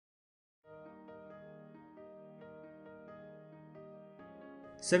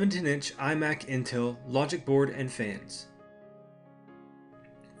17-inch Imac Intel logic board and fans.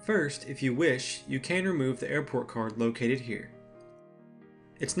 First, if you wish, you can remove the airport card located here.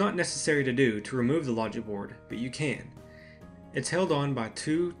 It's not necessary to do to remove the logic board, but you can. It's held on by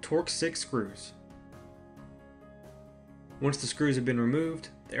two Torx 6 screws. Once the screws have been removed,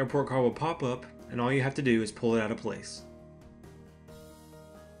 the airport card will pop up and all you have to do is pull it out of place.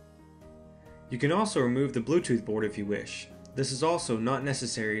 You can also remove the Bluetooth board if you wish. This is also not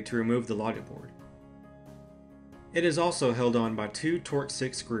necessary to remove the logic board. It is also held on by two Torx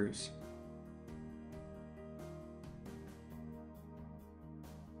 6 screws.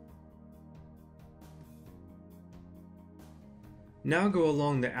 Now go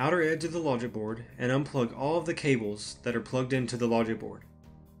along the outer edge of the logic board and unplug all of the cables that are plugged into the logic board.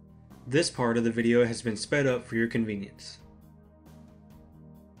 This part of the video has been sped up for your convenience.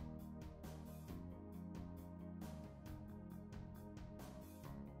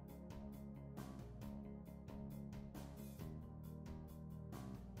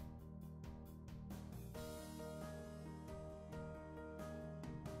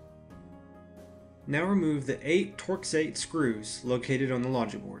 Now remove the 8 Torx 8 screws located on the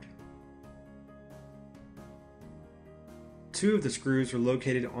logic board. 2 of the screws are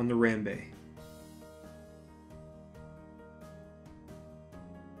located on the RAM bay.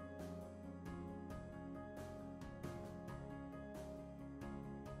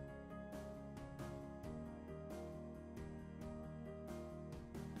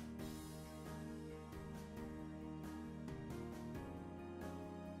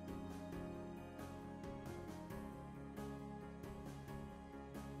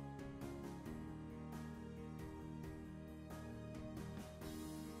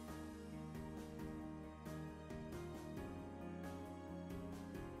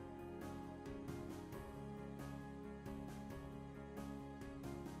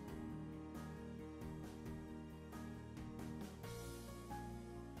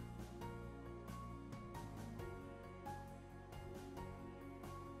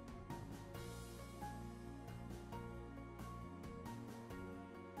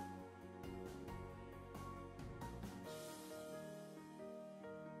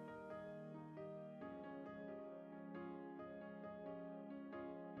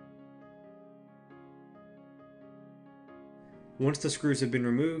 Once the screws have been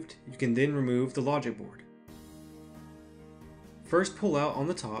removed, you can then remove the logic board. First pull out on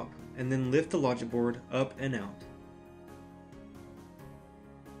the top and then lift the logic board up and out.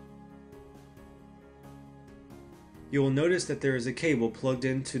 You will notice that there is a cable plugged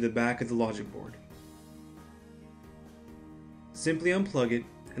into the back of the logic board. Simply unplug it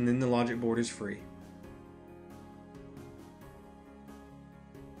and then the logic board is free.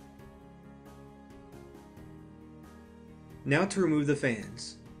 Now to remove the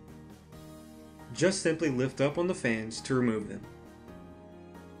fans. Just simply lift up on the fans to remove them.